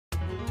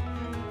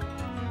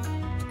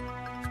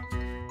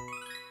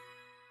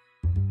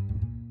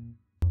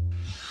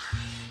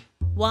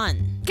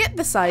1. Get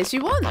the size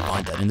you want.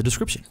 Find that in the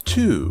description.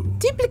 2.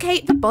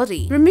 Duplicate the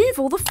body. Remove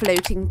all the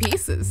floating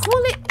pieces.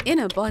 Call it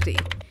inner body.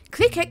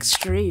 Click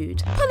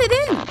extrude. Pull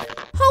it in.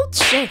 Hold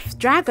shift.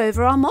 Drag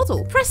over our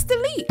model. Press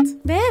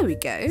delete. There we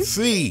go.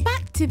 3.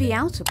 Back to the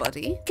outer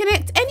body.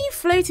 Connect any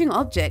floating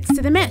objects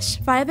to the mesh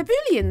via the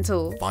Boolean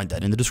tool. Find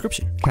that in the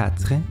description. 4.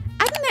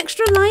 Add an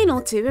extra line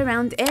or two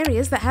around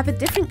areas that have a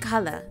different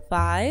colour.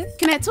 5.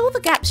 Connect all the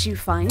gaps you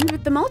find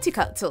with the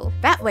multi-cut tool.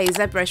 That way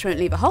Zbrush won't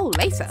leave a hole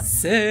later.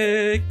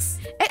 6.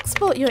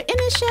 Export your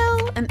inner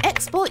shell and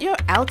export your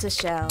outer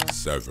shell.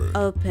 7.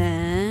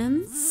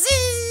 Open.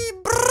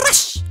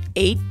 Zbrush.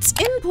 8.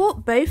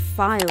 Import both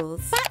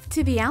files. Back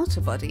to the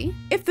outer body.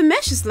 If the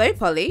mesh is low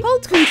poly,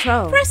 hold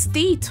Ctrl, press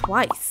D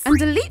twice, and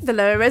delete the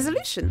lower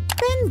resolution.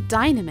 Then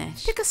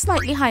Dynamesh. Pick a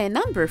slightly higher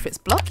number if it's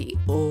blocky.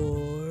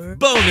 Or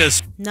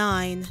Bonus.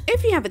 9.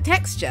 If you have a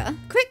texture,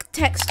 click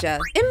Texture,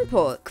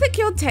 Import, click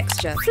your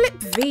texture, flip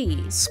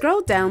V,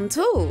 scroll down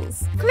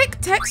Tools, click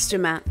Texture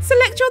Map,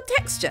 select your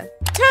texture,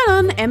 turn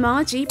on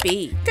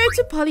MRGB, go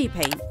to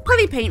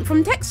Polypaint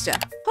from Texture,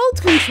 hold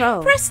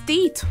Ctrl, press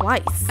D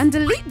twice, and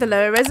delete the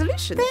lower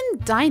resolution. Then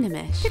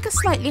Dynamesh, pick a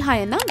slightly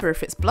higher number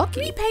if it's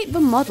blocky, repaint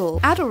the model,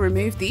 add or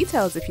remove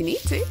details if you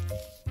need to.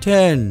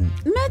 10.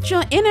 Merge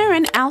your inner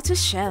and outer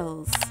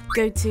shells.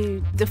 Go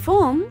to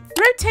Deform,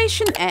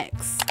 Rotation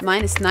X,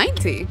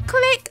 -90.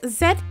 Click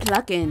Z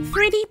Plugin,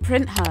 3D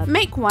Print Hub.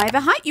 Make Y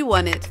the height you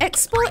want it.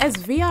 Export as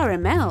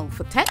VRML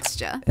for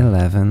texture.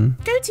 11.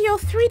 Go to your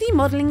 3D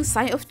modeling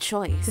site of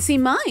choice. To see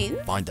mine,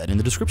 Find that in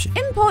the description.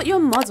 import your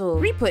model,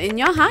 re-put in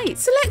your height,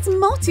 select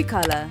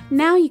multicolor.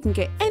 Now you can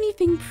get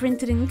anything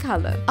printed in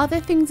color. Are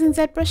there things in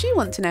ZBrush you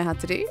want to know how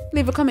to do?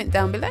 Leave a comment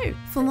down below.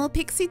 For more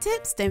pixie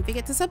tips, don't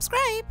forget to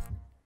subscribe.